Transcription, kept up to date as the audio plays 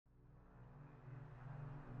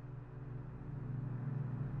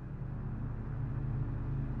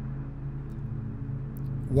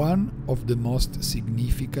One of the most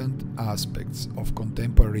significant aspects of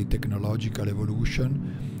contemporary technological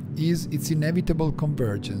evolution is its inevitable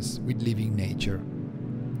convergence with living nature.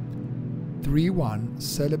 3.1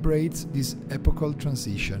 celebrates this epochal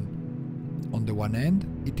transition. On the one hand,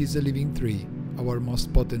 it is a living tree, our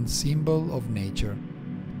most potent symbol of nature.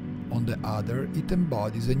 On the other, it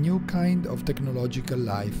embodies a new kind of technological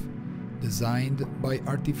life, designed by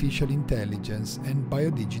artificial intelligence and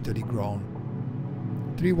biodigitally grown.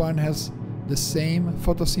 3.1 has the same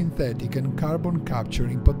photosynthetic and carbon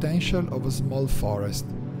capturing potential of a small forest.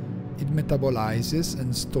 It metabolizes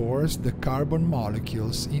and stores the carbon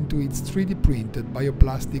molecules into its 3D printed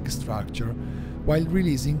bioplastic structure while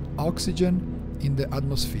releasing oxygen in the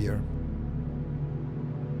atmosphere.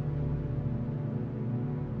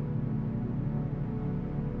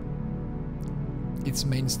 Its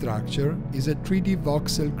main structure is a 3D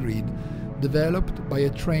voxel grid developed by a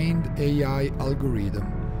trained AI algorithm,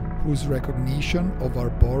 whose recognition of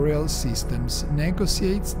arboreal systems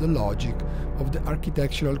negotiates the logic of the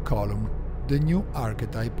architectural column, the new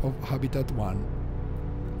archetype of Habitat 1.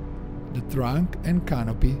 The trunk and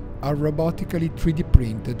canopy are robotically 3D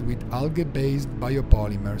printed with algae-based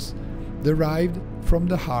biopolymers, derived from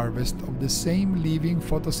the harvest of the same living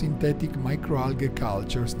photosynthetic microalgae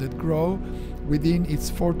cultures that grow within its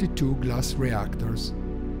 42 glass reactors.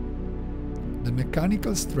 The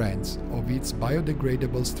mechanical strength of its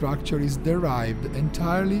biodegradable structure is derived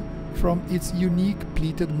entirely from its unique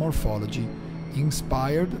pleated morphology,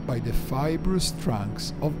 inspired by the fibrous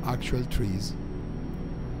trunks of actual trees.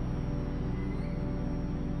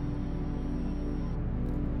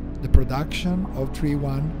 The production of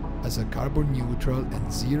 3.1 as a carbon-neutral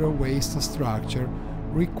and zero-waste structure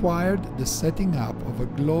required the setting up of a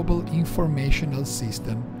global informational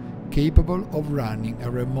system capable of running a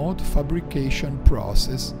remote fabrication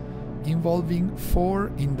process involving 4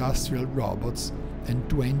 industrial robots and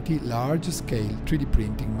 20 large-scale 3D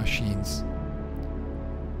printing machines.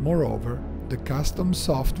 Moreover, the custom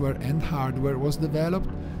software and hardware was developed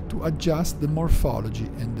to adjust the morphology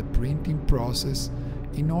and the printing process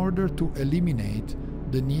in order to eliminate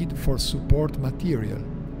the need for support material,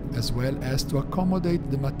 as well as to accommodate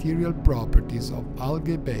the material properties of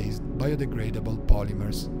algae-based biodegradable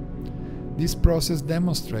polymers. This process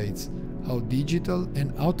demonstrates how digital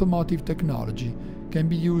and automotive technology can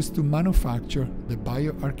be used to manufacture the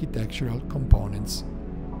bioarchitectural components.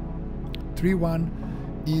 3.1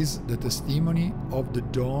 is the testimony of the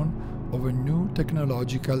dawn of a new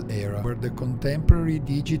technological era where the contemporary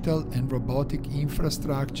digital and robotic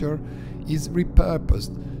infrastructure is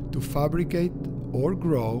repurposed to fabricate or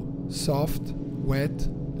grow soft, wet,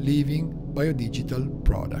 living biodigital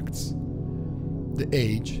products. The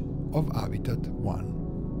age of Habitat 1.